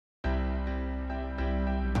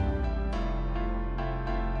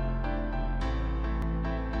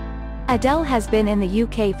Adele has been in the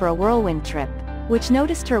UK for a whirlwind trip, which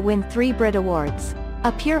noticed her win 3 BRIT Awards,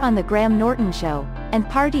 appear on the Graham Norton Show, and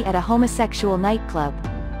party at a homosexual nightclub,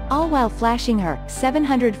 all while flashing her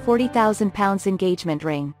 £740,000 engagement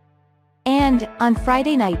ring. And, on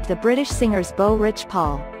Friday night the British singer's beau Rich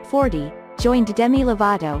Paul, 40, joined Demi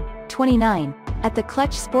Lovato, 29, at the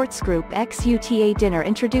Clutch Sports Group XUTA dinner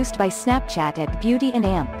introduced by Snapchat at Beauty and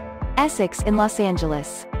Amp, Essex in Los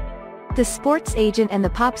Angeles. The sports agent and the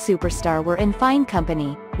pop superstar were in fine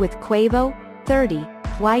company, with Quavo, 30,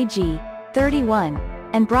 YG, 31,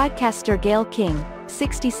 and broadcaster Gayle King,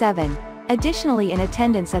 67, additionally in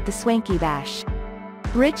attendance at the Swanky Bash.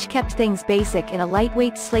 Rich kept things basic in a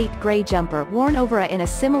lightweight slate gray jumper worn over in a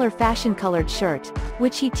similar fashion-colored shirt,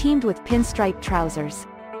 which he teamed with pinstripe trousers.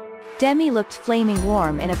 Demi looked flaming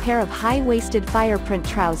warm in a pair of high-waisted fire print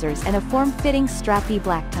trousers and a form-fitting strappy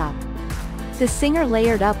black top. The singer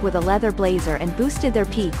layered up with a leather blazer and boosted their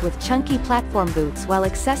peak with chunky platform boots while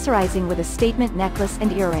accessorizing with a statement necklace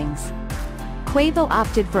and earrings. Quavo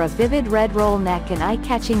opted for a vivid red roll neck and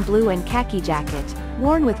eye-catching blue and khaki jacket,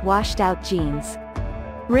 worn with washed-out jeans.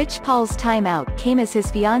 Rich Paul's time out came as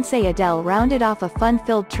his fiancée Adele rounded off a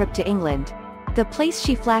fun-filled trip to England, the place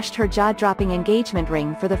she flashed her jaw-dropping engagement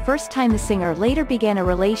ring for the first time. The singer later began a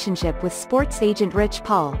relationship with sports agent Rich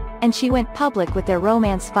Paul, and she went public with their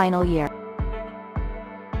romance final year.